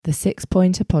The 6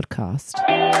 Pointer Podcast.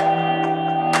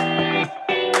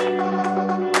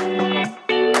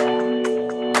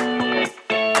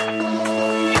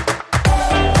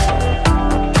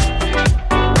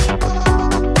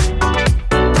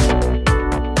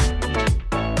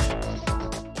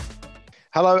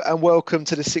 Hello and welcome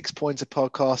to the 6 Pointer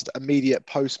Podcast, immediate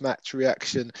post-match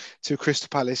reaction to Crystal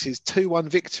Palace's 2-1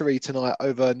 victory tonight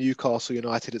over Newcastle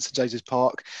United at St James's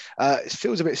Park. It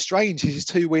feels a bit strange. This is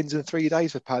 2 wins in 3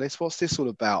 days for Palace. What's this all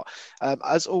about?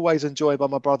 As always, I'm joined by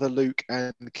my brother Luke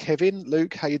and Kevin.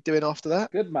 Luke, how you doing after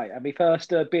that? Good, mate. And my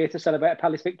first beer to celebrate a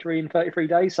Palace victory in 33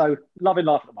 days, so loving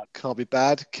life at the moment. Can't be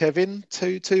bad. Kevin,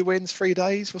 two wins, 3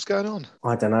 days. What's going on?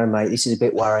 I don't know, mate. This is a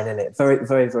bit worrying, isn't it? Very,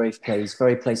 very, very pleased.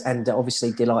 Very pleased. And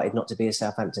obviously delighted not to be a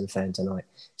Southampton fan tonight,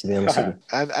 to be honest with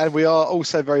you. And we are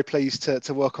also very pleased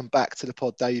to welcome back to the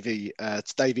pod Davey.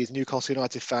 Davey is a Newcastle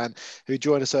United fan who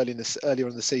joined us earlier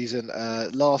in the season.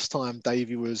 Last time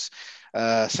Davey was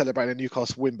celebrating a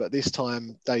Newcastle win, but this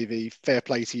time, Davey, fair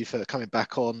play to you for coming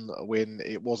back on when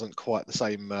it wasn't quite the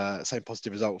same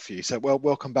positive result for you. So,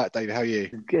 welcome back, Davey. How are you?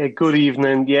 Good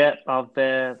evening. Yeah,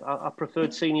 I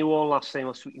preferred seeing you all last time. I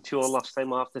was speaking to you all last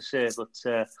time, I have to say,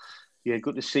 but. Yeah,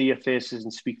 good to see your faces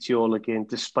and speak to you all again,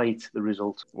 despite the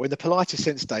result. Well, in the politest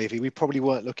sense, Davey, we probably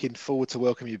weren't looking forward to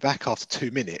welcoming you back after 2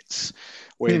 minutes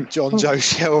when John Joe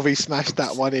Shelby smashed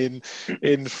that one in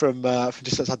from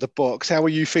just outside the box. How were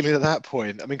you feeling at that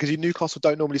point? I mean, because Newcastle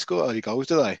don't normally score early goals,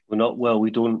 do they? We're not. Well, we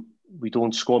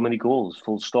don't score many goals,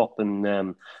 full stop.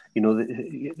 And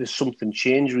there's something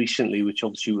changed recently, which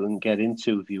obviously we can get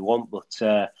into if you want. But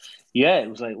yeah, it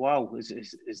was like, wow,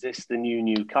 is this the new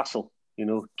Newcastle?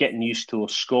 Getting used to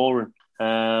us scoring.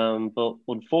 But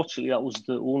unfortunately, that was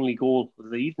the only goal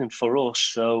of the evening for us.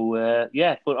 So,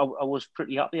 but I was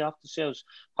pretty happy, I have to say. I was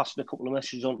passing a couple of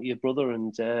messages on to your brother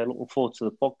and looking forward to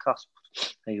the podcast.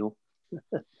 There you go.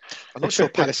 I'm not sure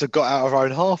Palace had got out of our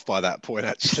own half by that point.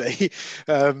 Actually,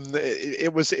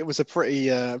 it was a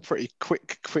pretty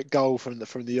quick goal from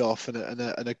the off and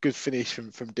a good finish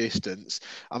from distance.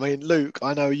 I mean, Luke,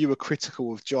 I know you were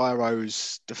critical of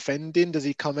Gyro's defending. Does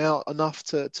he come out enough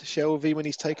to Shelby when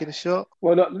he's taking a shot?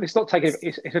 Well, look, it's not taking.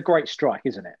 It's a great strike,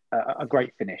 isn't it? A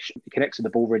great finish. He connects to the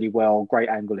ball really well. Great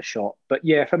angular shot. But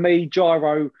yeah, for me,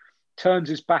 Gyro turns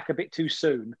his back a bit too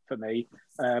soon for me.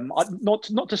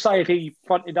 Not to say if he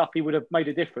fronted up, he would have made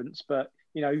a difference, but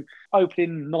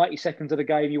opening 90 seconds of the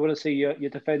game, you want to see your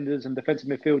defenders and defensive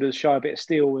midfielders show a bit of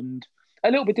steel, and a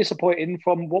little bit disappointing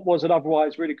from what was an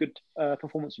otherwise really good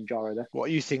performance from Gyro there. What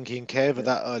are you thinking, Kev, at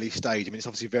that early stage? I mean, it's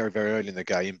obviously very, very early in the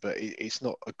game, but it's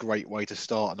not a great way to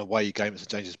start an away game at St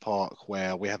James's Park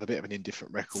where we have a bit of an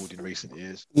indifferent record in recent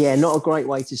years. Yeah, not a great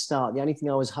way to start. The only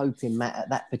thing I was hoping, Matt, at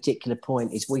that particular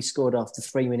point is we scored after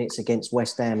 3 minutes against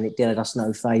West Ham and it did us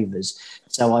no favours.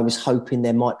 So I was hoping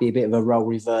there might be a bit of a role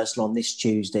reversal on this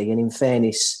Tuesday. And in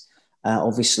fairness,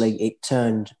 obviously, it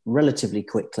turned relatively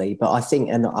quickly. But I think,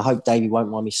 and I hope Davey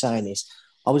won't mind me saying this,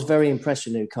 I was very impressed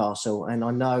with Newcastle. And I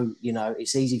know,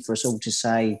 it's easy for us all to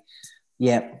say,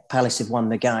 yeah, Palace have won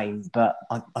the game. But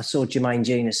I saw Jermaine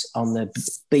Genius on the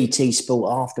BT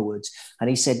Sport afterwards.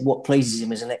 And he said what pleases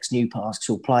him as an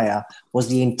ex-Newcastle player was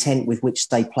the intent with which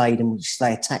they played and which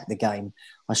they attacked the game.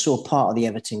 I saw part of the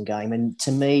Everton game. And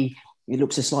to me, it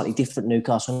looks a slightly different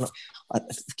Newcastle.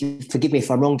 Forgive me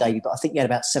if I'm wrong, David, but I think he had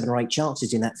about 7 or 8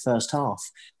 chances in that first half.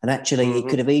 And actually, it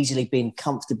could have easily been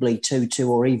comfortably 2-2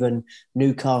 or even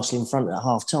Newcastle in front at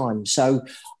half-time. So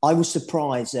I was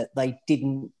surprised that they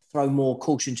didn't throw more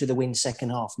caution to the wind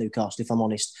second half, Newcastle, if I'm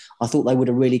honest. I thought they would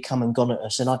have really come and gone at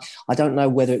us. And I don't know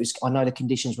whether it was... I know the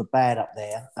conditions were bad up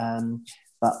there,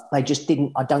 but they just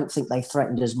didn't... I don't think they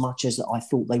threatened as much as I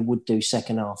thought they would do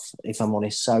second half, if I'm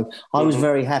honest. So I was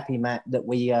very happy, Matt, that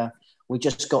we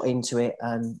just got into it,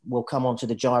 and we'll come on to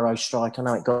the Gyro strike. I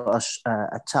know it got us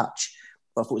a touch,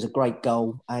 but I thought it was a great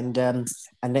goal. And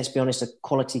let's be honest, a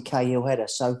quality Cahill header.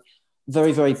 So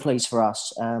very, very pleased for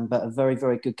us, but a very,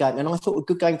 very good game. And I thought a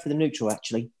good game for the neutral,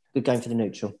 actually. Good game for the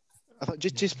neutral. I thought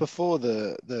just before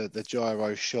the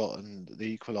Gyro shot and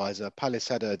the equaliser, Palace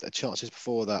had a chance just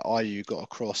before that. Ayew got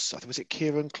across. I think was it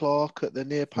Kieran Clark at the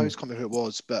near post. Can't remember who it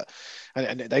was, but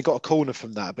and they got a corner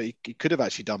from that. But he could have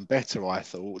actually done better, I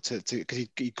thought, because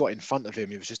he got in front of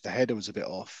him. It was just the header was a bit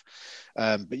off.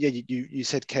 But yeah, you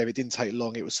said, Kev, it didn't take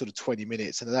long. It was sort of 20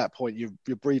 minutes, and at that point,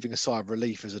 you're breathing a sigh of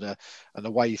relief as an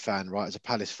away fan, right? As a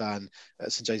Palace fan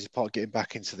at St James's Park, getting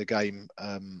back into the game,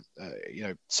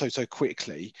 so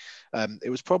quickly. It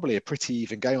was probably a pretty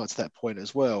even game up to that point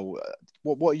as well.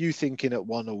 What are you thinking at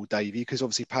 1-1, Davey? Because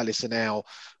obviously Palace are now,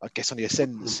 I guess, on the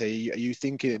ascendancy. Are you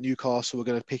thinking that Newcastle are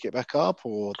going to pick it back up,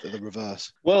 or the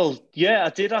reverse? Well, yeah, I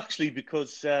did actually,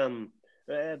 because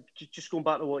Just going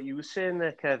back to what you were saying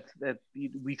there, Kev,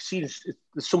 we've seen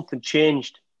there's something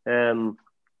changed.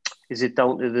 Is it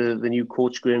down to the new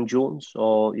coach, Graham Jones,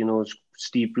 or, has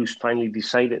Steve Bruce finally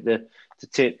decided to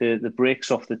take the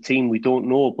brakes off the team? We don't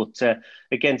know, but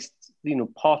against,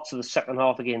 parts of the second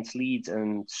half against Leeds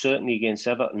and certainly against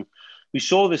Everton, we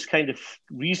saw this kind of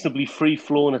reasonably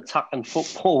free-flowing attacking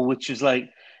football, which is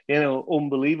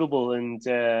unbelievable. And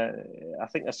I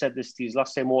think I said this to you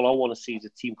last time, all I want to see is a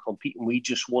team competing. We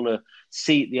just want to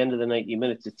see at the end of the 90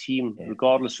 minutes a team,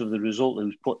 regardless of the result,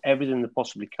 who's put everything they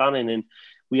possibly can in. And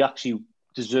we actually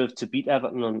deserve to beat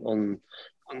Everton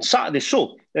on Saturday.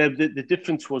 So the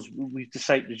difference was we've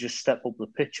decided to just step up the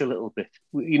pitch a little bit.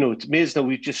 It's amazing that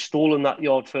we've just stolen that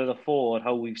yard further forward,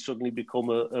 how we've suddenly become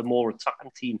a more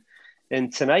attacking team.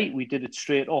 And tonight we did it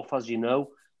straight off, as you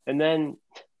know. And then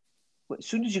as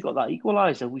soon as you got that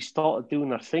equaliser, we started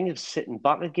doing our thing of sitting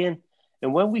back again.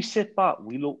 And when we sit back,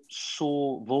 we look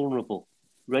so vulnerable,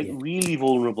 right? Yeah. Really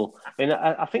vulnerable. And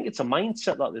I think it's a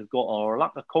mindset that they've got, or a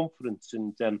lack of confidence.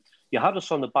 And you had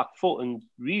us on the back foot, and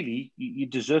really, you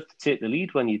deserved to take the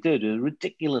lead when you did. A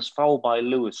ridiculous foul by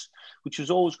Lewis, which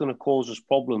was always going to cause us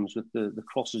problems with the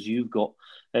crosses you've got.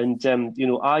 And,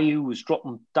 Ayew was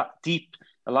dropping that deep,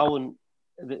 allowing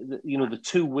the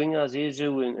two wingers,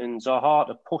 Ezu and Zaha,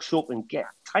 to push up and get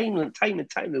time and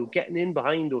time. They were getting in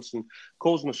behind us and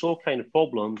causing us all kind of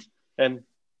problems.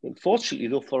 Unfortunately,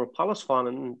 though, for a Palace fan,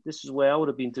 and this is where I would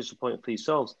have been disappointed for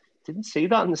yourselves, didn't see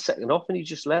that in the second half, and he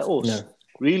just let us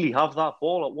really have that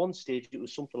ball. At one stage, it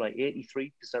was something like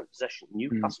 83% possession in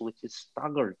Newcastle, which is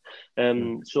staggering.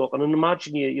 So I can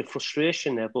imagine your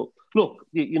frustration there. But look,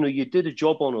 you did a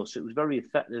job on us. It was very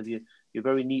effective. You're a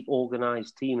very neat,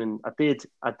 organised team, and I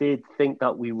did think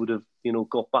that we would have,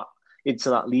 got back into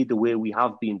that lead the way we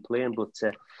have been playing. But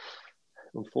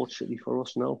unfortunately for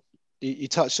us, no. You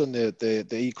touched on the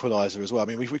equaliser as well. I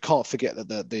mean, we can't forget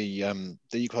that the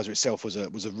equaliser itself was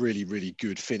a really, really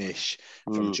good finish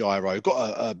from Gyro.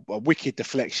 Got a wicked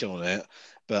deflection on it,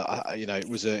 but it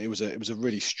was a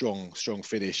really strong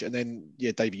finish. And then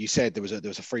Davey, you said there was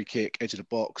a free kick edge of the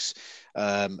box,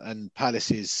 and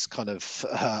Palace's kind of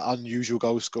unusual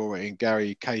goal scorer in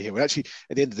Gary Cahill. And actually,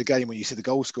 at the end of the game, when you see the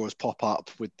goal scorers pop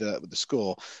up with the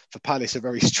score for Palace, a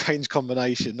very strange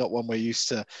combination, not one we're used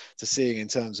to seeing in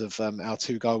terms of our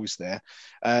two goals there.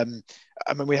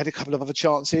 I mean, we had a couple of other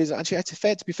chances. Actually,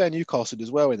 to be fair, Newcastle did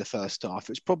as well in the first half. It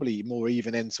was probably more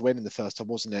even end to end in the first half,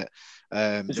 wasn't it?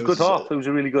 It was a good half. It was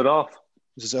a really good half.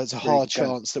 It was a hard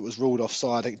chance that was ruled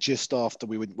offside, I think, just after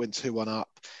we went 2-1 up.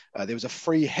 There was a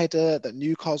free header that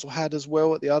Newcastle had as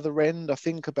well at the other end, I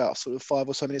think about sort of 5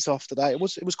 or so minutes after that. It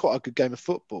was quite a good game of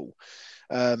football.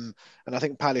 And I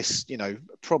think Palace,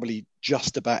 probably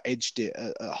just about edged it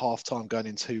at half-time going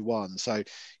in 2-1. So,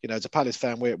 as a Palace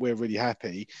fan, we're really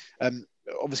happy.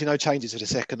 Obviously, no changes for the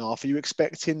second half. Are you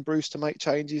expecting Bruce to make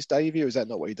changes, Davey, or is that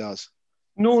not what he does?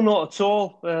 No, not at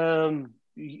all.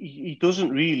 He doesn't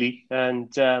really,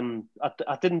 and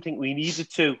I didn't think we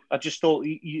needed to. I just thought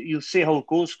you'll see how it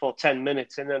goes for 10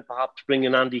 minutes, and then perhaps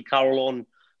bringing Andy Carroll on,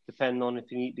 depending on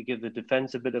if you need to give the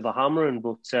defence a bit of a hammering.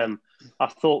 But I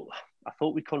thought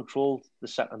we controlled the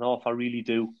second half. I really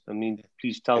do. I mean,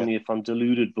 please tell me if I'm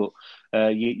deluded, but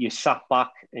you sat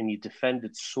back and you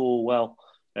defended so well,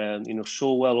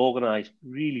 so well organised,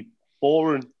 really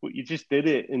boring, but you just did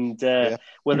it. And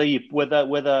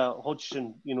whether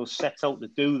Hodgson, set out to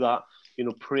do that,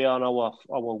 prey on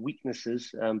our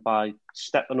weaknesses by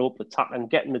stepping up, attacking,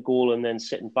 getting the goal, and then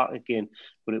sitting back again.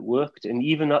 But it worked. And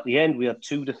even at the end, we had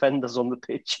 2 defenders on the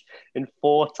pitch and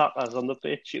 4 attackers on the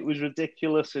pitch. It was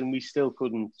ridiculous, and we still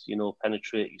couldn't,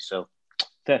 penetrate you. So.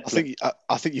 I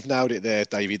think you've nailed it there,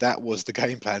 Davey. That was the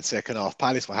game plan second half.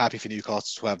 Palace were happy for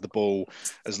Newcastle to have the ball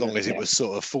as long as it was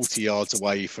sort of 40 yards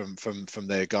away from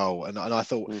their goal. And I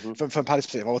thought, from Palace'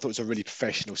 perspective, I thought it was a really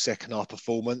professional second half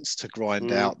performance to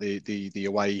grind out the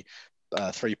away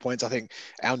 3 points. I think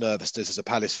our nervousness as a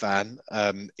Palace fan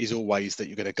is always that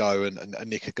you're going to go and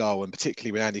nick a goal, and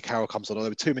particularly when Andy Carroll comes on. Although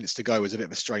with 2 minutes to go, was a bit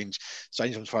of a strange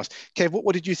one for us. Kev,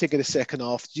 what did you think of the second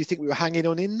half? Did you think we were hanging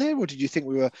on in there, or did you think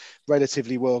we were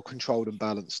relatively well controlled and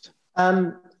balanced?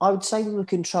 I would say we were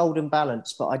controlled and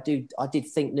balanced, but I did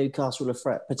think Newcastle were a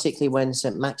threat, particularly when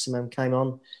St. Maximin came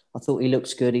on. I thought he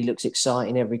looks good. He looks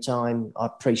exciting every time. I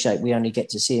appreciate we only get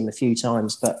to see him a few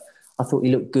times, but I thought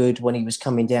he looked good when he was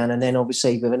coming down. And then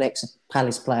obviously with an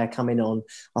ex-Palace player coming on,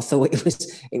 I thought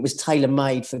it was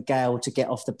tailor-made for Gale to get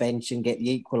off the bench and get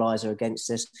the equaliser against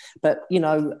us. But,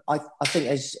 I think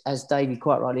as Davey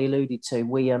quite rightly alluded to,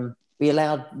 we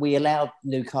allowed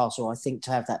Newcastle, I think,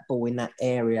 to have that ball in that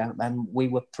area, and we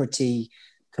were pretty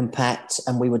compact,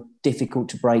 and we were difficult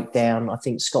to break down. I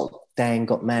think Scott Dan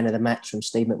got man of the match from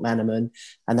Steve McManaman,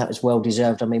 and that was well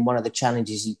deserved. I mean, one of the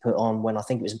challenges he put on when I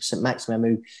think it was St Maximum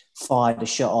who fired a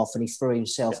shot off and he threw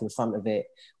himself in front of it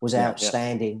was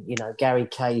outstanding. You know, Gary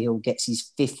Cahill gets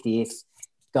his 50th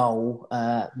goal,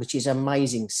 which is an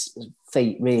amazing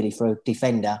feat really for a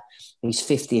defender. His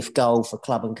 50th goal for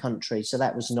club and country, so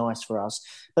that was nice for us.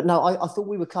 But no, I thought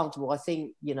we were comfortable. I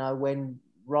think, you know, when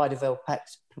Riedewald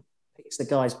picks the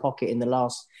guy's pocket in the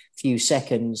last few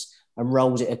seconds and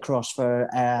rolls it across for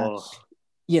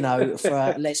you know,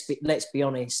 for let's be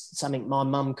honest, something my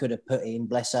mum could have put in,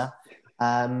 bless her.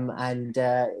 And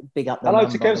big up the hello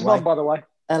mum, to Kev's mum, by the way.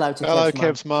 Hello to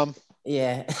Kev's mum.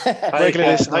 Yeah.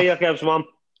 Hiya, Kev's mum.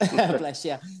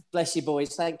 Bless you,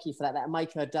 boys. Thank you for that. That'll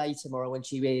make her day tomorrow when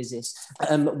she hears this.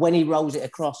 When he rolls it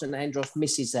across and Andros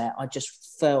misses that, I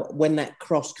just felt when that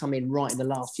cross come in right in the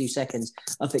last few seconds,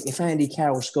 I think if Andy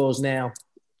Carroll scores now,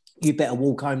 you better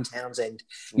walk home, Townsend.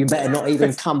 You better not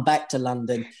even come back to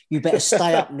London. You better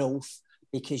stay up north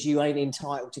because you ain't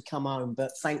entitled to come home.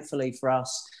 But thankfully for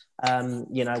us,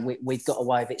 you know, we've got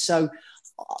away with it. So,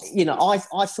 you know,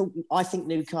 I think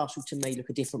Newcastle to me look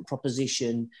a different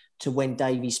proposition to when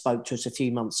Davey spoke to us a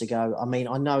few months ago. I mean,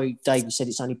 I know Davey said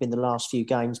it's only been the last few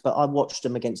games, but I watched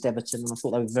them against Everton and I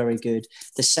thought they were very good.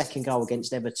 The second goal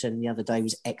against Everton the other day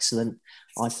was excellent.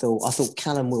 I thought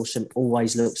Callum Wilson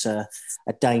always looks a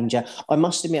danger. I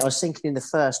must admit, I was thinking in the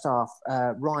first half,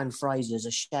 Ryan Fraser's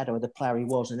a shadow of the player he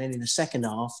was, and then in the second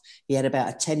half, he had about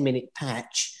a 10-minute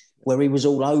patch where he was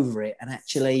all over it. And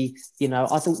actually, you know,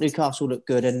 I thought Newcastle looked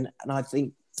good. And I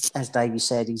think, as Davey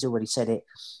said, he's already said it.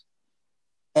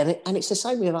 And it's the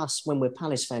same with us when we're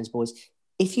Palace fans, boys.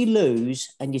 If you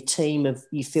lose and your team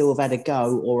you feel have had a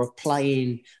go or are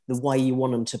playing the way you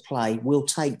want them to play, we'll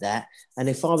take that. And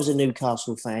if I was a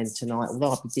Newcastle fan tonight,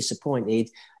 although I'd be disappointed,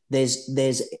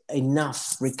 there's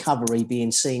enough recovery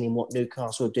being seen in what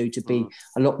Newcastle do to be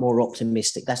a lot more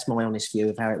optimistic. That's my honest view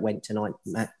of how it went tonight,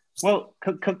 Matt. Well,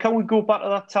 can we go back to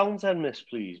that Townsend miss,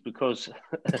 please? Because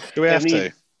do we have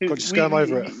to? Just go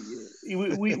over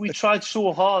it. We tried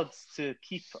so hard to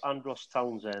keep Andros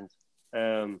Townsend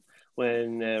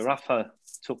when Rafa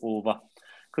took over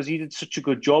because he did such a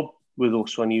good job with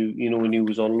us when he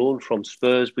was on loan from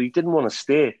Spurs, but he didn't want to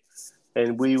stay,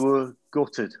 and we were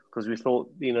gutted because we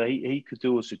thought he could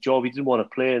do us a job. He didn't want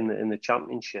to play in the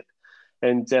Championship,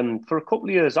 and for a couple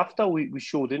of years after we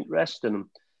showed interest in him.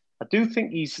 I do think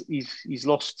he's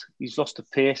lost the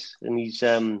pace, and he's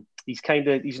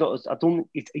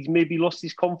maybe lost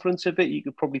his confidence a bit. You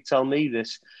could probably tell me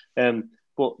this,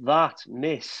 but that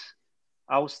miss,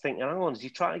 I was thinking, hang on, is he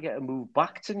trying to get a move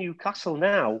back to Newcastle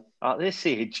now at this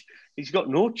age? He's got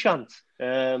no chance.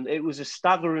 It was a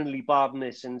staggeringly bad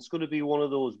miss, and it's going to be one of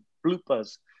those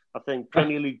bloopers. I think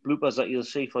Premier League bloopers that you'll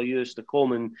see for years to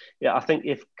come. And yeah, I think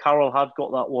if Carroll had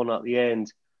got that one at the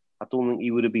end, I don't think he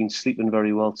would have been sleeping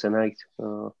very well tonight.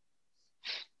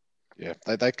 Yeah,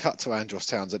 they cut to Andros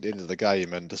Towns at the end of the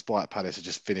game, and despite Palace had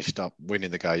just finished up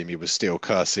winning the game, he was still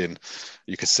cursing.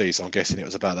 You could see, so I'm guessing it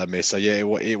was about that miss. So yeah,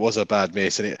 it was a bad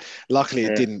miss, and luckily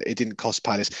it didn't cost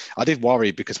Palace. I did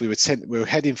worry because we were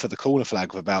heading for the corner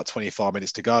flag with about 25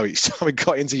 minutes to go each time we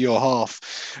got into your half,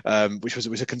 which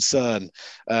was a concern.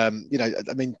 I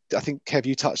mean, I think Kev,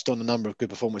 you touched on a number of good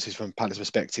performances from Palace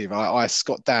perspective.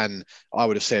 Scott Dan, I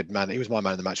would have said, man, he was my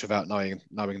man of the match without knowing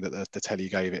that the telly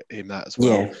gave him that as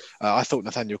well. Yeah. I thought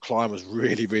Nathaniel Klein was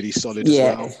really, really solid as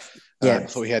well. I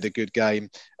thought he had a good game.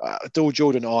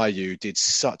 Jordan Ayew did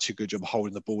such a good job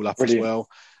holding the ball up as well.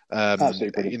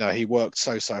 He worked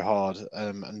so hard,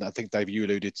 and I think Dave, you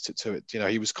alluded to it.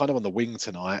 He was kind of on the wing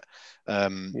tonight,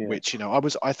 which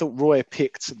I thought Roy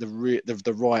picked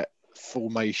the right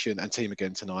formation and team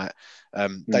again tonight.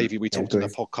 Davey, we talked on the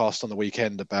podcast on the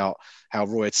weekend about how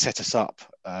Roy had set us up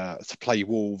to play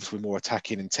Wolves with more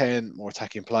attacking intent, more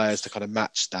attacking players to kind of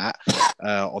match that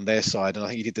on their side, and I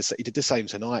think he did the same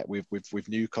tonight with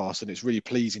Newcastle, and it's really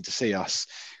pleasing to see us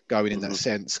going in that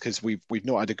sense because we've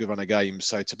not had a good run of games,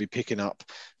 so to be picking up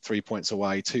 3 points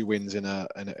away, 2 wins in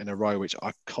a row, which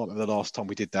I can't remember the last time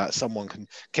we did that. Someone can,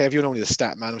 Kev, you're normally the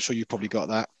stat man, I'm sure you probably got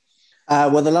that.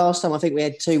 Well, the last time I think we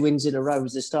had 2 wins in a row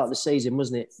was the start of the season,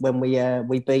 wasn't it? When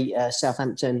we beat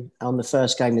Southampton on the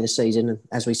first game of the season. And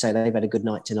as we say, they've had a good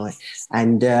night tonight.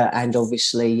 And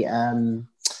obviously Man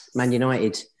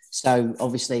United. So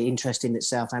obviously interesting that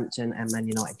Southampton and Man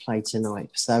United played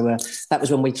tonight. So that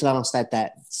was when we last had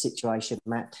that situation,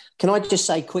 Matt. Can I just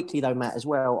say quickly though, Matt, as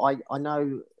well, I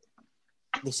know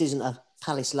this isn't a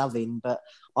Palace loving, but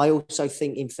I also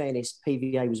think, in fairness,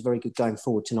 PVA was very good going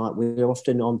forward tonight. We were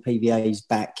often on PVA's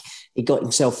back he got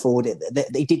himself forward.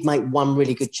 He did make one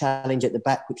really good challenge at the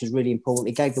back, which was really important.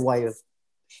 He gave the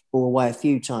ball away a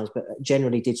few times, but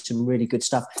generally did some really good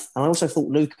stuff. And I also thought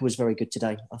Luca was very good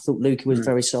today. I thought Luca was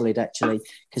very solid, actually,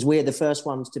 because we're the first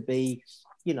ones to be,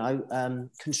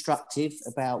 constructive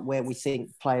about where we think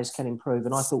players can improve.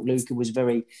 And I thought Luca was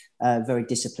very, very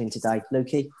disciplined today.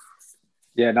 Lukey?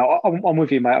 Yeah, no, I'm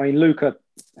with you, mate. I mean, Luca,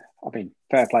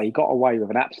 fair play. He got away with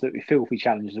an absolutely filthy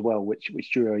challenge as well, which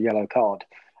drew a yellow card.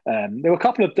 There were a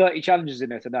couple of dirty challenges in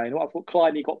there today. And I thought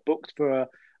Kleiny got booked for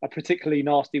a particularly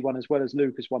nasty one, as well as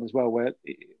Luca's one as well, where,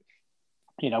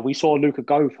 we saw Luca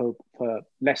go for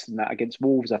less than that against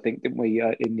Wolves, I think, didn't we,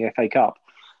 in the FA Cup?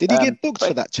 Did he get booked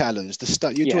for that challenge?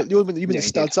 You mean the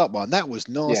studs up one? That was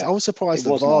nice. Yeah, I was surprised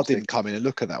that VAR didn't come in and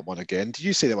look at that one again. Did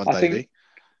you see that one, Davey?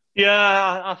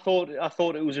 Yeah, I thought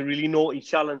it was a really naughty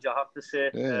challenge, I have to say,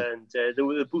 and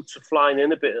the boots were flying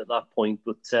in a bit at that point.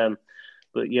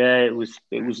 But yeah, it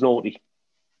was naughty.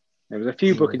 There was a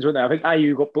few bookings, weren't there? I think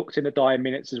Ayew got booked in the dying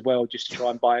minutes as well, just to try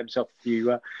and buy himself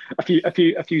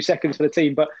a few seconds for the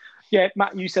team. But yeah,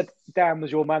 Matt, you said Dan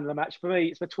was your man of the match. For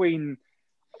me,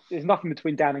 there's nothing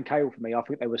between Dan and Cahill for me. I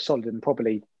think they were solid and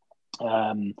probably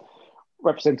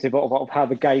representative of how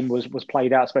the game was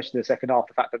played out, especially the second half,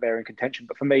 the fact that they're in contention.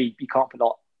 But for me, you can't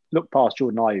look past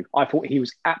Jordan Ayew. I thought he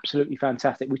was absolutely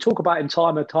fantastic. We talk about him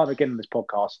time and time again in this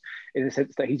podcast, in the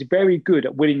sense that he's very good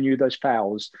at winning you those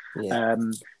fouls,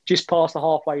 just past the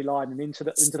halfway line and into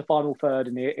the final third,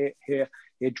 and he'll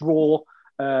draw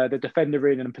the defender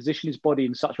in and position his body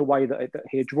in such a way that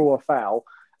he'll draw a foul.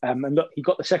 And look, he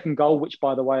got the second goal, which,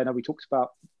 by the way, I know we talked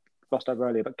about glossed over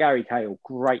earlier, but Gary Cahill,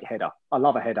 great header. I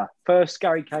love a header. First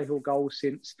Gary Cahill goal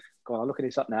since, I'm looking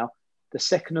this up now, the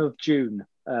 2nd of June,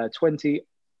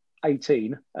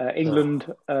 2018,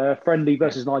 England friendly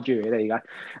versus Nigeria. There you go.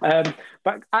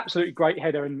 But absolutely great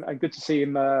header, and good to see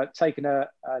him taking a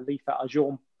leaf out of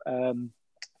Jean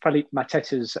Philippe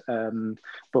Mateta's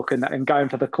book and going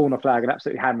for the corner flag and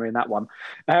absolutely hammering that one.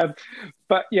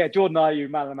 But yeah, Jordan Ayew,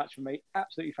 man of the match for me.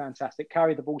 Absolutely fantastic.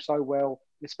 Carried the ball so well,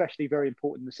 especially very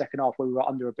important in the second half where we were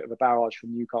under a bit of a barrage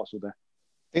from Newcastle there.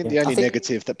 I think the only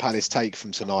negative that Palace take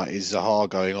from tonight is Zaha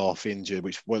going off injured,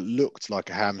 which looked like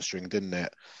a hamstring, didn't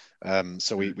it?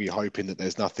 So we're hoping that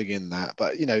there's nothing in that.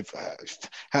 But,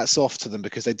 hats off to them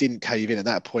because they didn't cave in. At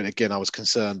that point, again, I was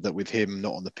concerned that with him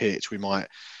not on the pitch, we might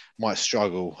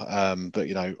struggle. But,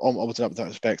 onwards and up in that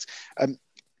respect.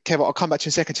 Kev, I'll come back to you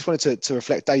in a second. Just wanted to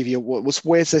reflect, Davey,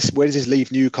 where does this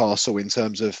leave Newcastle in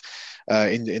terms of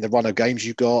in the run of games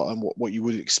you got and what you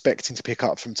were expecting to pick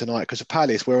up from tonight? Because for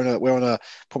Palace, we're on a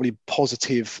probably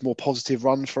more positive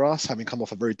run for us, having come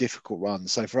off a very difficult run.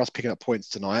 So for us picking up points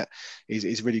tonight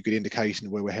is a really good indication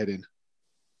of where we're heading.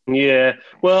 Yeah,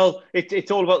 well, it's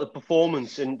all about the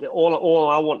performance, and all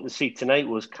I wanted to see tonight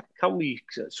was can we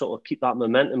sort of keep that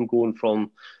momentum going from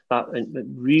that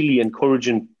really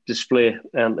encouraging display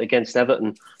against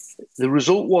Everton. The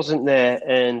result wasn't there,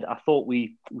 and I thought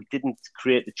we didn't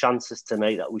create the chances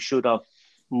tonight that we should have,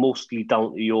 mostly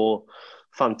down to your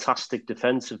fantastic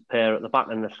defensive pair at the back,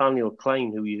 and Nathaniel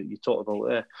Klein, who you talked about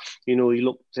there. He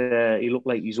looked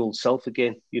like his old self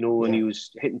again, and he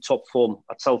was hitting top form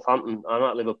at Southampton and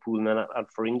at Liverpool and then at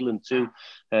for England too.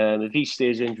 If he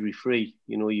stays injury free,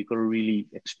 you've got a really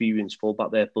experienced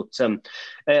fullback there. But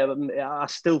I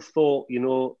still thought,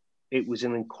 it was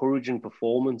an encouraging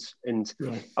performance, and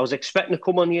I was expecting to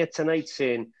come on here tonight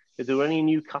saying, if there were any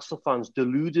Newcastle fans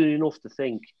deluded enough to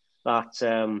think that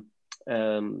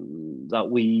that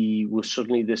we were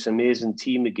suddenly this amazing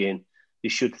team again, they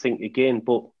should think again.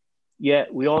 But yeah,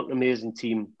 we aren't an amazing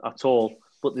team at all,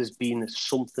 but there's been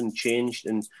something changed,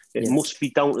 and it must be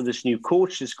down to this new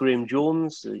coach, this Graham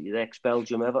Jones, the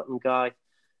ex-Belgium Everton guy.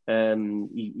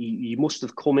 He must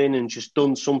have come in and just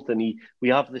done something. We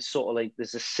have this sort of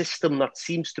there's a system that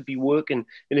seems to be working,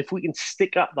 and if we can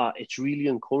stick at that, it's really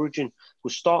encouraging. We're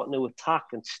starting to attack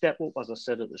and step up, as I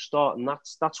said at the start, and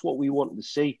that's what we wanted to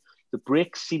see. The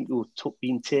brakes seem to have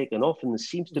been taken off, and there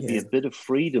seems to be a bit of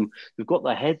freedom. They've got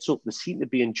their heads up. They seem to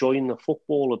be enjoying the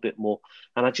football a bit more.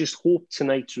 And I just hope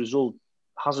tonight's result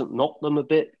hasn't knocked them a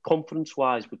bit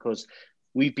confidence-wise, because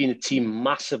we've been a team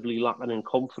massively lacking in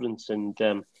confidence. And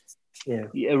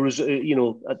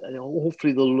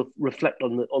hopefully they'll reflect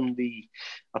on the.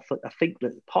 I think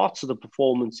that parts of the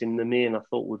performance in the main I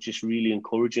thought were just really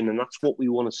encouraging, and that's what we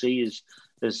want to see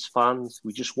as fans.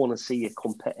 We just want to see a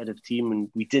competitive team, and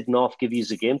we did not give you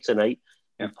a game tonight.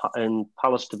 And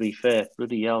Palace, to be fair,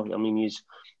 bloody hell, I mean, he's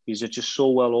just so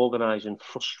well organised and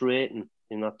frustrating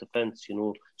in that defence.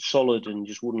 Solid, and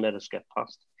just wouldn't let us get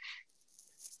past.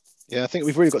 Yeah, I think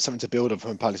we've really got something to build on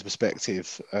from a Palace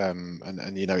perspective,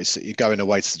 and you know, you're going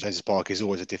away to St James's Park is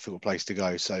always a difficult place to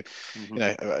go. So, you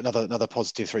know, another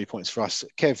positive 3 points for us.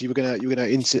 Kev, you were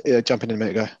gonna jump in a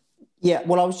minute ago. Yeah,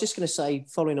 well, I was just going to say,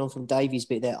 following on from Davey's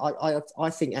bit there, I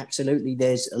think absolutely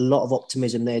there's a lot of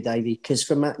optimism there, Davey, because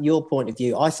from your point of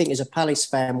view, I think as a Palace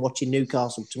fan watching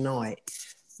Newcastle tonight,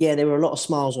 yeah, there were a lot of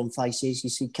smiles on faces.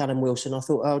 You see Callum Wilson. I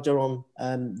thought Alderaan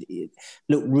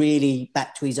looked really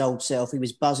back to his old self. He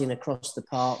was buzzing across the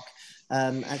park,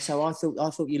 and so I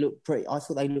thought you looked pretty. I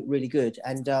thought they looked really good,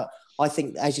 and I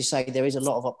think, as you say, there is a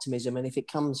lot of optimism. And if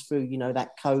it comes through, you know,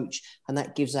 that coach and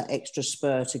that gives that extra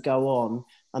spur to go on.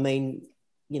 I mean,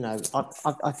 you know,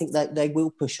 I think that they will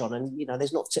push on, and you know,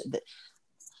 there's not,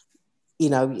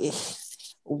 you know.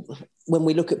 When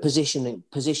we look at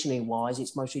positioning wise,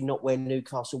 it's mostly not where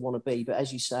Newcastle want to be. But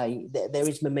as you say, there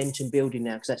is momentum building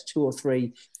now because that's 2 or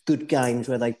 3 good games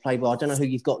where they've played well. I don't know who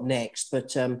you've got next,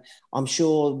 but I'm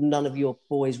sure none of your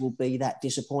boys will be that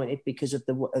disappointed because of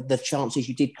the chances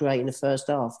you did create in the first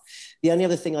half. The only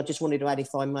other thing I just wanted to add,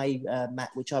 if I may,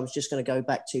 Matt, which I was just going to go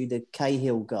back to the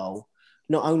Cahill goal.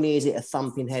 Not only is it a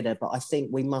thumping header, but I think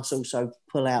we must also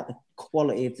pull out the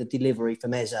quality of the delivery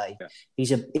from Eze.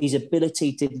 Yeah. His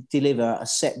ability to deliver a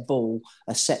set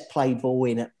play ball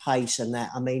in at pace and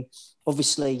that. I mean,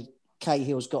 obviously,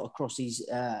 Cahill's got across his,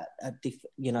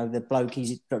 the bloke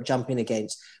he's jumping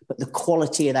against. But the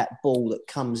quality of that ball that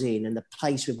comes in and the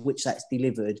pace with which that's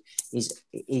delivered is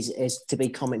to be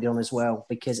commented on as well.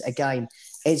 Because, again,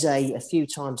 Eze, a few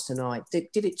times tonight, did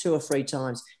it 2 or 3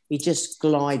 times, he just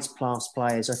glides past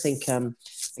players. I think,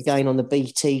 again, on the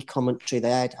BT commentary,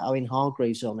 they had Owen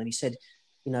Hargreaves on, and he said,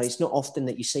 you know, it's not often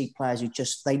that you see players who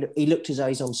he looked as though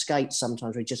he's on skates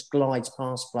sometimes, where he just glides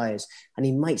past players, and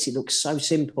he makes it look so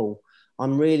simple.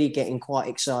 I'm really getting quite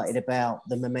excited about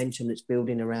the momentum that's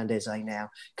building around Eze now,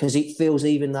 because it feels,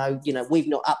 even though, you know, we've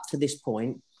not up to this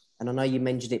point, and I know you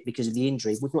mentioned it because of the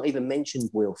injury, we've not even mentioned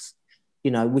Wilf,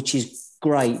 you know, which is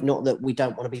great. Not that we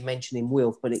don't want to be mentioning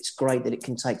Wilf, but it's great that it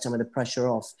can take some of the pressure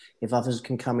off if others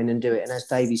can come in and do it. And as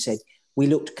Davey said, we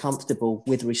looked comfortable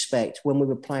with respect. When we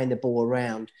were playing the ball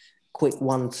around, quick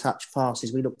one-touch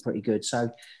passes, we looked pretty good.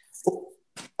 So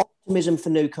optimism for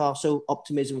Newcastle,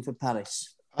 optimism for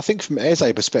Palace. I think from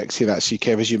Eze perspective, actually,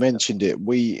 Kev, as you mentioned it,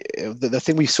 the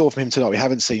thing we saw from him tonight, we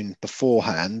haven't seen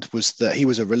beforehand, was that he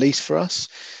was a release for us.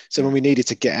 So when we needed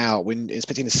to get out,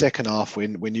 especially in the second half,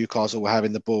 when Newcastle were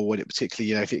having the ball, when it particularly,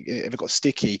 you know, if it got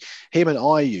sticky, him and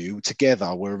Ayew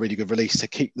together were a really good release to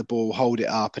keep the ball, hold it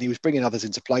up, and he was bringing others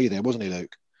into play there, wasn't he,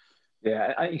 Luke?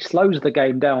 Yeah, he slows the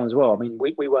game down as well. I mean,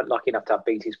 we weren't lucky enough to have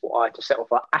BT Sport. I had to set off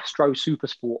for Astro Super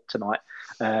Sport tonight,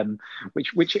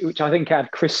 which I think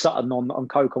had Chris Sutton on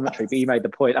co-commentary. But he made the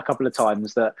point a couple of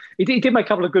times that he did make a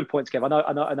couple of good points, Kev.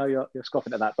 I know you're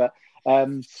scoffing at that, but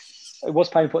it was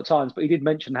painful at times. But he did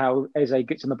mention how Eze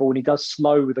gets on the ball and he does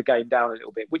slow the game down a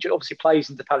little bit, which obviously plays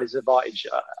into Palace's advantage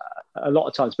a lot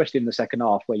of times, especially in the second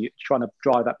half, where you're trying to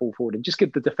drive that ball forward and just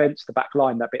give the defence, the back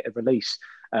line, that bit of release,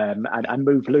 and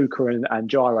move Luca and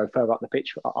Gyro further up the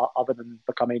pitch, other than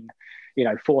becoming, you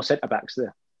know, 4 centre-backs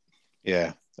there.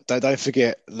 Yeah. Don't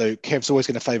forget, Luke, Kev's always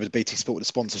going to favour the BT Sport with a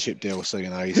sponsorship deal, so, you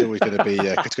know, he's always going to be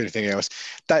good to anything else.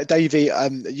 Davey,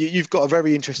 you've got a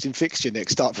very interesting fixture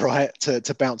next up, right,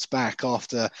 to bounce back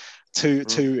after two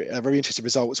very interesting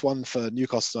results, one for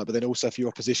Newcastle tonight, but then also for your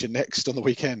opposition next on the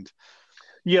weekend.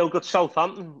 Yeah, we've got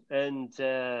Southampton, and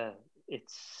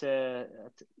it's they're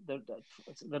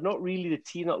not really the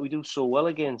team that we do so well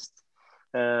against.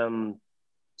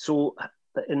 So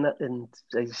in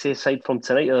as you say, aside from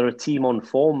tonight, they're a team on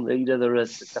form. They're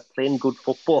playing good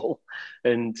football,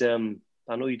 and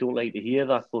I know you don't like to hear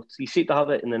that, but you seem to have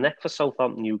it in the neck for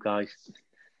Southampton, you guys.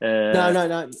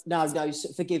 No.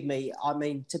 Forgive me. I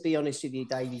mean, to be honest with you,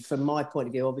 Davey, from my point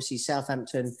of view, obviously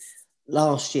Southampton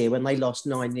last year, when they lost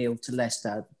 9-0 to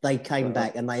Leicester, they came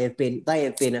back and they have been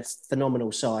a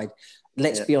phenomenal side.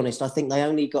 Let's be honest, I think they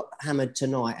only got hammered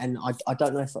tonight, and I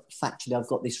don't know if factually I've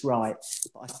got this right,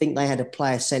 but I think they had a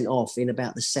player sent off in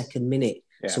about the second minute.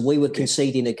 Yeah. So we were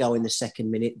conceding a goal in the second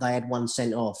minute. They had one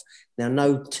sent off. Now,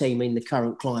 no team in the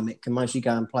current climate can mostly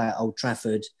go and play at Old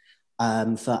Trafford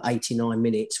for 89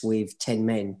 minutes with 10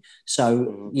 men.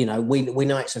 So, you know, we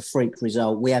know it's a freak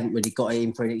result. We haven't really got it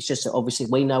in for it. It's just that obviously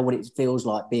we know what it feels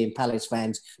like being Palace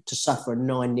fans to suffer a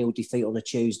 9-0 defeat on a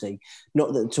Tuesday.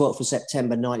 Not that the 12th of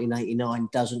September 1989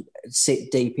 doesn't sit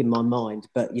deep in my mind,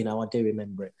 but, you know, I do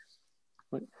remember it.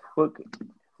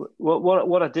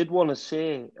 What I did want to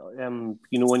say,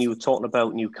 you know, when you were talking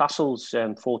about Newcastle's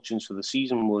fortunes for the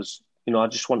season was, you know, I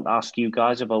just want to ask you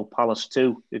guys about Palace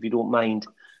too, if you don't mind.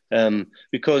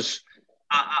 Because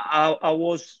I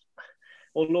was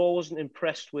although I wasn't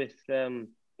impressed with, I'm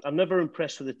never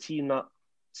impressed with a team that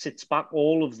sits back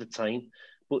all of the time,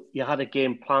 but you had a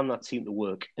game plan that seemed to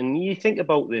work. And you think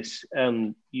about this,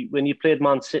 when you played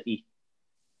Man City,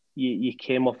 you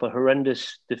came off a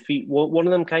horrendous defeat. One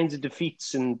of them kinds of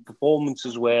defeats and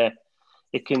performances where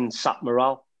it can sap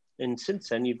morale. And since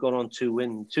then, you've gone on to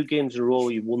win 2 games in a row.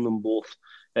 You've won them both.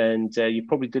 And you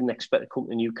probably didn't expect to come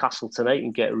to Newcastle tonight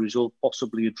and get a result,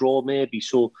 possibly a draw, maybe.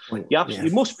 So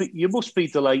you must be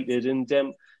delighted.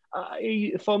 And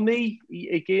for me,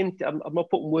 again, I'm not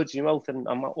putting words in your mouth, and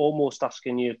I'm almost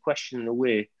asking you a question in a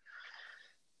way.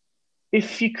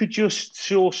 If you could just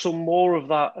show some more of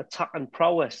that attack and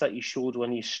prowess that you showed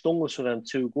when you stung us with them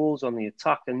 2 goals on the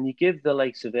attack, and you give the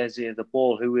likes of Eze the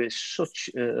ball, who is such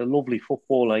a lovely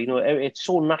footballer, it's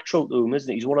so natural to him, isn't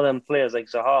it? He's one of them players like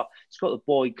Zaha. He's got the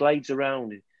ball, he glides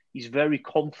around, he's very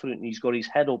confident, he's got his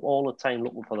head up all the time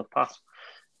looking for the pass.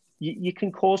 You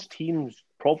can cause teams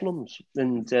problems,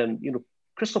 and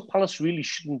Crystal Palace really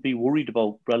shouldn't be worried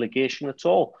about relegation at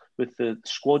all with the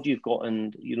squad you've got,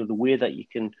 and the way that you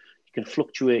can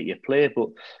fluctuate your play. But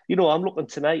I'm looking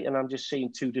tonight and I'm just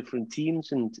seeing 2 different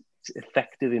teams, and it's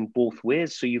effective in both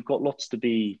ways. So you've got lots to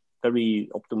be very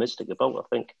optimistic about,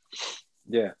 I think.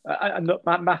 Yeah, and look,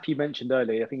 Matthew mentioned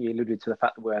earlier, I think he alluded to the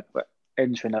fact that we're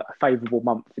entering a favourable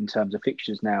month in terms of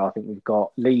fixtures now. I think we've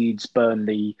got Leeds,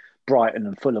 Burnley, Brighton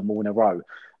and Fulham all in a row.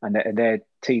 And they're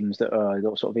teams that are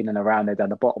sort of in and around there down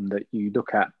the bottom that you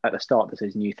look at the start of the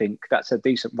season, you think that's a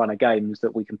decent run of games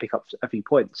that we can pick up a few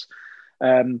points.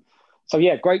 So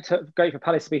yeah, great for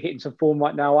Palace to be hitting some form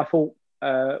right now. I thought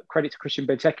credit to Christian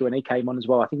Benteke when he came on as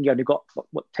well. I think he only got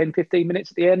 10, 15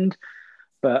 minutes at the end,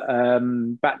 but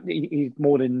he's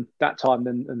more than that time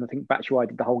than I think Batshuayi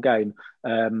did the whole game.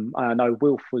 I know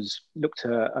Wilf looked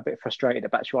a bit frustrated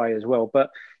at Batshuayi as well,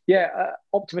 but yeah,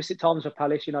 optimistic times for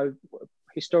Palace.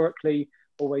 Historically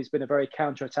always been a very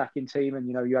counter-attacking team, and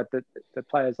you had the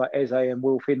players like Eze and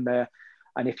Wilf in there,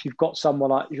 and if you've got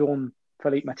someone like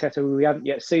Jean-Philippe Mateta, who we haven't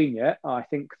yet seen yet, I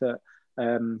think that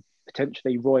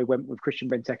potentially Roy went with Christian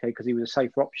Benteke because he was a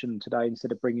safer option today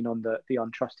instead of bringing on the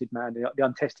untested man,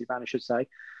 I should say.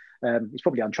 He's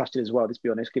probably untrusted as well, let's be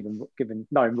honest, given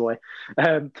knowing Roy.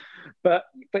 But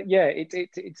yeah,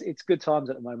 it's good times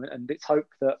at the moment, and let's hope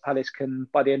that Palace can,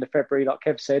 by the end of February, like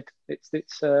Kev said, it's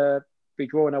be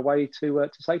drawing our way to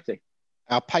safety.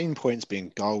 Our pain point's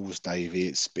been goals, Davey.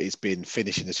 It's been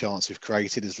finishing the chance we've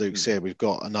created. As Luke said, we've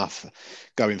got enough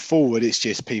going forward. It's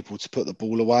just people to put the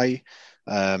ball away.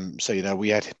 So we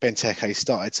had Benteke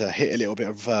started to hit a little bit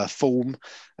of form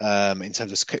in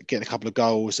terms of getting a couple of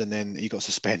goals, and then he got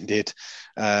suspended.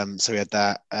 So we had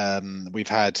that. We've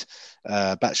had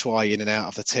Batshuayi in and out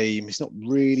of the team. He's not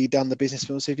really done the business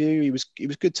for us. He was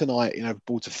good tonight,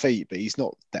 ball to feet, but he's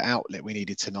not the outlet we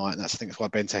needed tonight, and I think that's why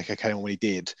Benteke came on when he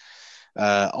did.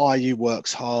 IU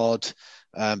works hard,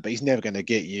 but he's never going to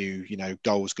get you,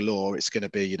 goals galore. It's going to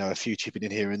be, a few chipping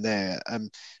in here and there.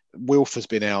 Wilf has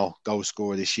been our goal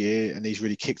scorer this year, and he's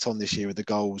really kicked on this year with the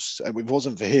goals. If it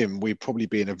wasn't for him, we'd probably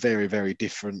be in a very, very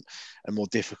different and more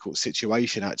difficult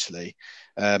situation, actually.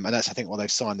 And that's, I think, why they've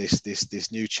signed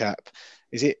this new chap.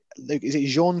 Is it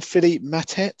Jean-Philippe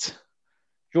Mateta?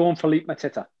 Jean-Philippe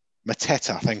Mateta.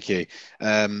 Mateta, thank you.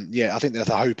 I think that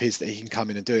the hope is that he can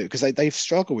come in and do it, because they've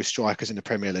struggled with strikers in the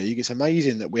Premier League. It's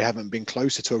amazing that we haven't been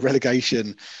closer to a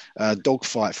relegation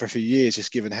dogfight for a few years,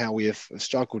 just given how we have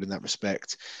struggled in that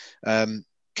respect.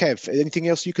 Kev, anything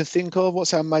else you can think of?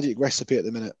 What's our magic recipe at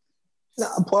the minute? No,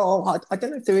 well, I don't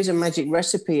know if there is a magic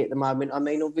recipe at the moment. I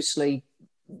mean, obviously,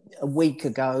 a week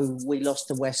ago we lost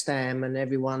to West Ham, and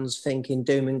everyone's thinking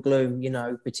doom and gloom.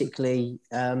 Particularly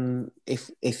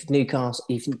if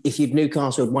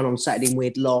Newcastle had won on Saturday and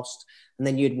we'd lost, and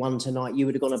then you'd won tonight, you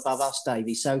would have gone above us,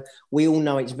 Davey. So we all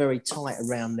know it's very tight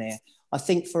around there. I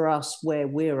think for us, where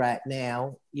we're at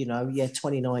now,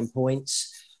 29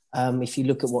 points. If you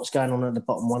look at what's going on at the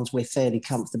bottom ones, we're fairly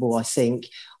comfortable, I think.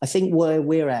 I think where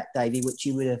we're at, Davey, which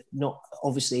you would have not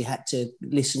obviously had to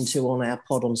listen to on our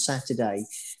pod on Saturday,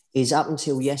 is up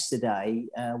until yesterday,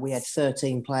 we had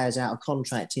 13 players out of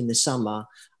contract in the summer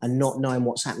and not knowing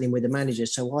what's happening with the manager.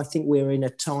 So I think we're in a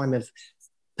time of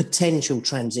potential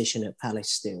transition at Palace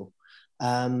still,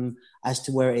 as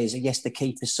to where it is. Yes, the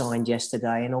keeper signed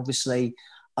yesterday, and obviously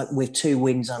with 2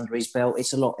 wins under his belt,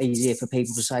 it's a lot easier for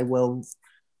people to say, well,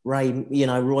 Roy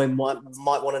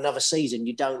might want another season.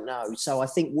 You don't know. So I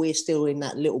think we're still in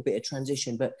that little bit of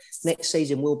transition. But next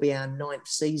season will be our 9th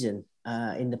season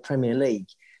in the Premier League,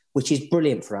 which is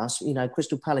brilliant for us.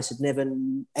 Crystal Palace had never,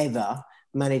 ever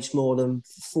managed more than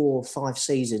 4 or 5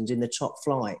 seasons in the top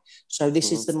flight. So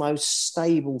this is the most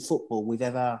stable football we've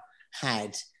ever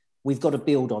had we've got to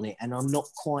build on it. And I'm not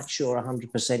quite sure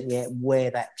 100% yet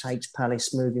where that takes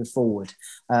Palace moving forward.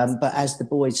 But as the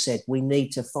boys said, we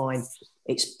need to find...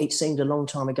 It seemed a long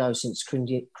time ago since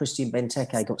Christian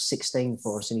Benteke got 16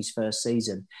 for us in his first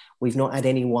season. We've not had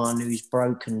anyone who's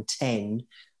broken 10.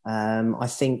 I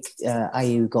think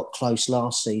AU got close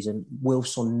last season.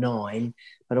 Wilf's on 9.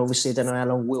 But obviously, I don't know how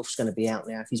long Wilf's going to be out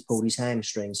now if he's pulled his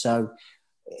hamstring. So,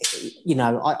 you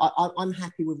know, I'm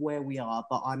happy with where we are,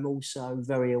 but I'm also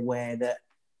very aware that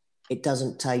it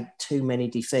doesn't take too many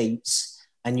defeats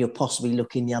and you're possibly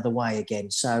looking the other way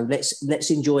again. So let's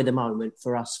enjoy the moment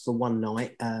for us for one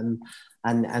night, and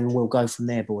we'll go from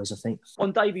there, boys, I think.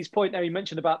 On Davey's point there, he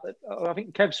mentioned about, I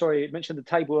think Kev, mentioned the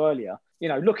table earlier. You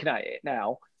know, looking at it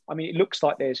now, I mean, it looks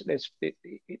like there's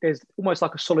almost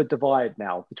like a solid divide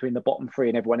now between the bottom 3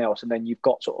 and everyone else. And then you've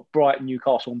got sort of Brighton,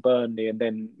 Newcastle and Burnley, and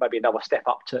then maybe another step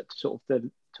up to sort of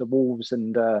to Wolves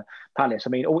and Palace. I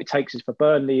mean, all it takes is for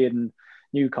Burnley and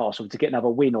Newcastle to get another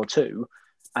win or two.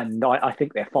 And I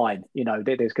think they're fine. You know,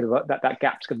 there's going to that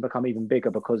gap's going to become even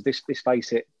bigger because this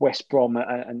face it, West Brom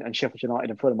and Sheffield United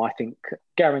and Fulham, I think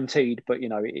guaranteed. But you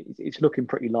know, it's looking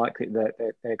pretty likely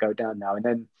that they go down now. And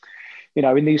then, you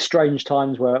know, in these strange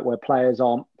times where players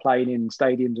aren't playing in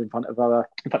stadiums in front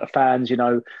of fans, you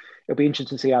know, it'll be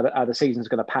interesting to see how the season's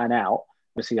going to pan out.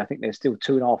 Obviously, I think there's still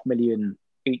 2.5 million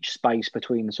each space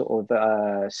between sort of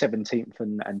 17th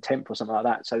and 10th or something like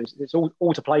that. So it's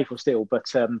all to play for still. But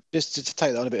just to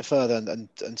take that on a bit further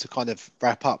and to kind of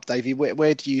wrap up, Davey,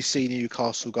 where do you see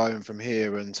Newcastle going from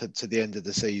here and to the end of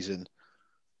the season?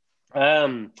 I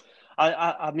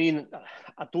mean,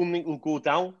 I don't think we'll go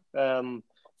down.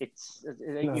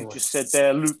 You've just said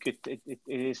there, Luke, it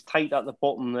is tight at the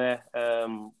bottom there,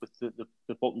 with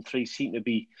the bottom 3 seem to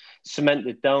be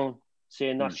cemented down.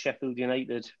 Saying that, Sheffield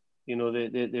United, you know,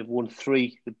 they've won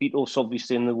 3. They beat us,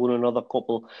 obviously, and they won another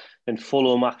couple. And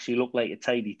Fulham actually look like a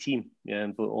tidy team,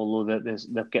 but although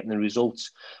they're getting the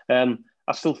results. I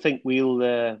still think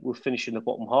we'll finish in the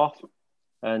bottom half.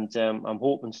 And I'm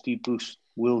hoping Steve Bruce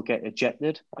will get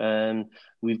ejected. And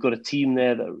we've got a team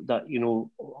there that you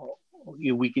know,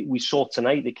 we saw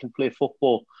tonight they can play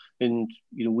football. And,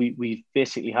 you know, we've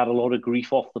basically had a lot of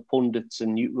grief off the pundits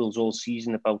and neutrals all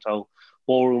season about how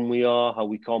boring we are, how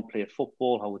we can't play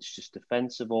football, how it's just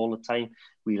defensive all the time.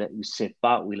 We sit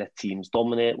back, we let teams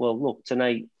dominate. Well, look,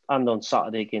 tonight and on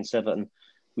Saturday against Everton,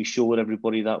 we showed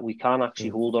everybody that we can actually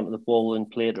hold onto the ball and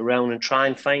play it around and try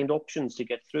and find options to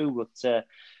get through. But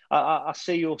I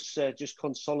see us just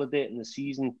consolidating the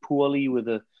season poorly with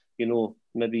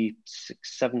maybe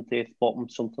 6th, 7th, 8th bottom,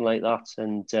 something like that.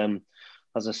 And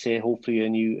as I say, hopefully a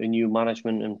new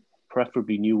management and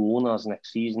preferably new owners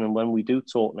next season. And when we do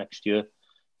talk next year, it'd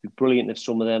be brilliant if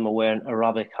some of them are wearing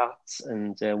Arabic hats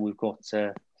and we've got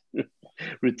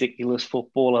ridiculous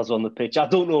footballers on the pitch. I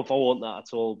don't know if I want that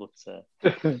at all,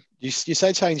 but you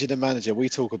say changing the manager. We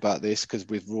talk about this because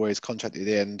with Roy's contract at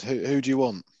the end. Who do you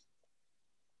want?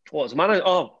 What's manager?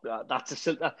 Oh, that's a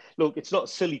silly. Look, it's not a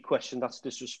silly question. That's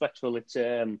disrespectful. It's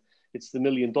the $1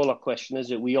 million question,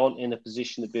 is it? We aren't in a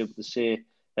position to be able to say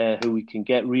who we can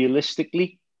get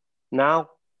realistically now.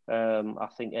 I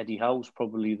think Eddie Howe's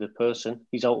probably the person.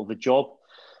 He's out of a job.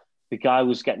 The guy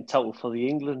was getting touted for the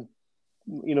England.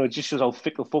 You know, it just shows how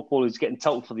fickle football is. Getting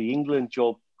touted for the England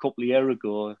job a couple of years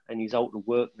ago, and he's out of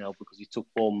work now because he took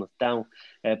Bournemouth down.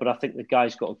 But I think the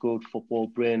guy's got a good football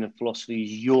brain and philosophy.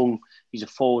 He's young. He's a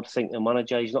forward-thinking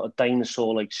manager. He's not a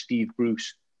dinosaur like Steve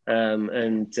Bruce.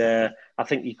 And I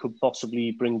think he could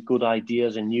possibly bring good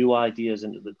ideas and new ideas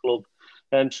into the club.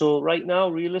 So right now,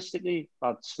 realistically,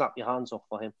 I'd snap your hands off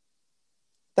for him.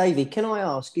 Davey, can I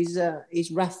ask,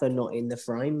 is Rafa not in the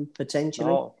frame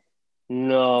potentially?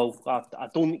 No, I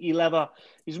don't think he'll ever.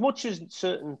 As much as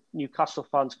certain Newcastle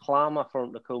fans clamour for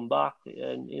him to come back,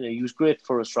 and you know he was great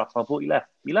for us, Rafa, but he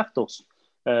left us.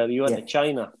 He went to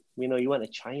China. You know, he went to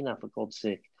China for God's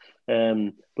sake.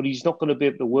 But he's not going to be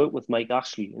able to work with Mike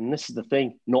Ashley, and this is the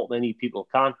thing: not many people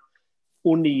can.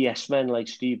 Only yes men like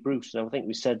Steve Bruce. And I think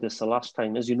we said this the last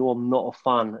time. As you know, I'm not a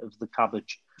fan of the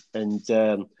cabbage, and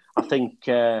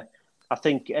I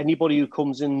think anybody who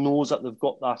comes in knows that they've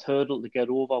got that hurdle to get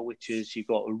over, which is you've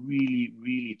got a really,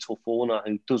 really tough owner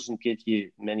who doesn't give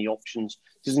you many options,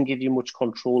 doesn't give you much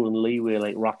control and leeway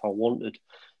like Rafa wanted.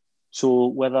 So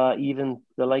whether even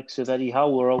the likes of Eddie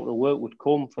Howe or out of work would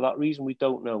come for that reason, we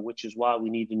don't know, which is why we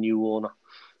need a new owner.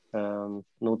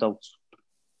 No doubts.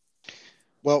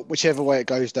 Well, whichever way it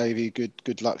goes, Davey,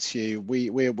 good luck to you.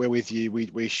 We're with you.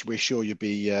 We're sure you'll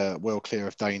be well clear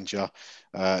of danger.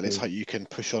 Let's hope you can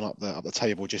push on up the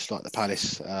table just like the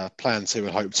Palace plan to and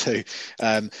hope to.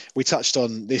 We touched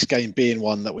on this game being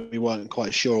one that we weren't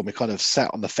quite sure, and we kind of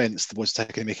sat on the fence. Was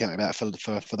taking a mick out of that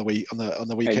for the week on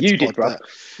the weekend. You did, bro.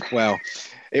 Well,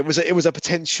 it was a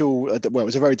potential. Well, it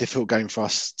was a very difficult game for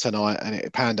us tonight, and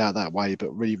it panned out that way.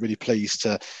 But really pleased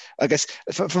to, I guess,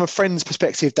 from a friend's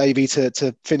perspective, Davey,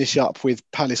 to finish up with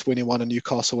Palace winning one and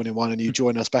Newcastle winning one, and you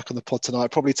joining us back on the pod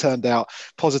tonight. Probably turned out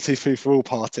positively for all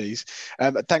parties.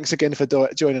 Thanks again for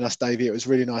joining us, Davey. It was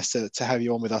really nice to have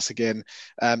you on with us again,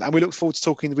 and we look forward to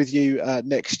talking with you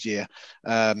next year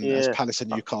as Palace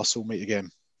and Newcastle meet again.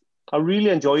 I really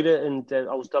enjoyed it, and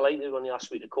I was delighted when they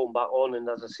asked me to come back on. And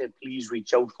as I said, please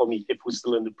reach out for me if we're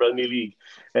still in the Premier League,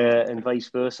 and vice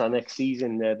versa next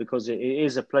season, because it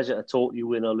is a pleasure to talk to you,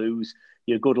 win or lose.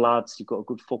 You're good lads, you've got a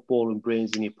good footballing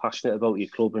brains, and you're passionate about your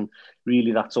club. And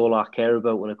really, that's all I care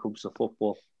about when it comes to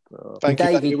football. Thank you,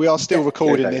 Davey. We are still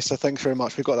recording this, so thanks very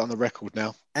much. We've got that on the record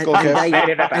now. And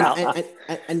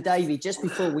Davey, just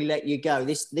before we let you go,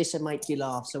 this will make you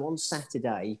laugh. So on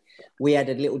Saturday, we had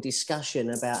a little discussion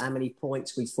about how many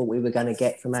points we thought we were going to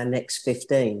get from our next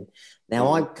 15.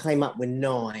 Now, I came up with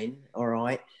 9, all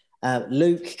right.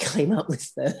 Luke came up with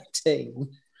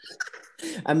 13.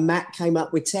 And Matt came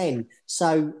up with 10.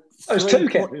 So it was 2,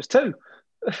 Ken. It was 2.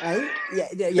 Oh, yeah.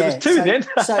 It was 2 then.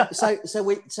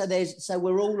 so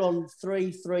we're all on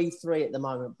 3-3-3 at the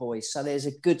moment, boys. So there's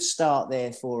a good start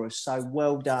there for us. So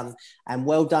well done, and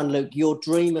well done, Luke. Your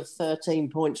dream of 13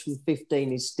 points from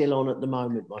 15 is still on at the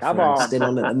moment, my friend. On. Still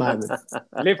on at the moment.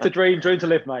 Live the dream to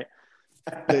live, mate.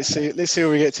 Let's see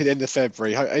where we get to the end of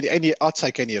February. I'll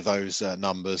take any of those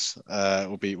numbers.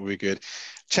 Will be good.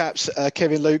 Chaps,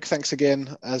 Kevin, Luke, thanks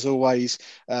again as always.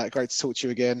 Great to talk to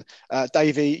you again.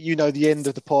 Davey, you know the end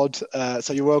of the pod,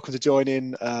 so you're welcome to join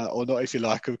in or not if you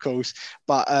like, of course.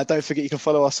 But don't forget you can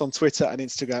follow us on Twitter and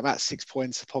Instagram at 6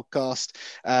 Points Podcast,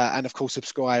 and of course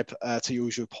subscribe to your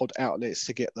usual pod outlets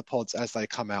to get the pods as they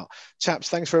come out. Chaps,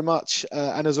 thanks very much,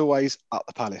 and as always, up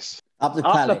the Palace. Up the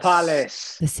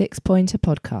Palace. The 6 Pointer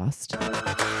Podcast.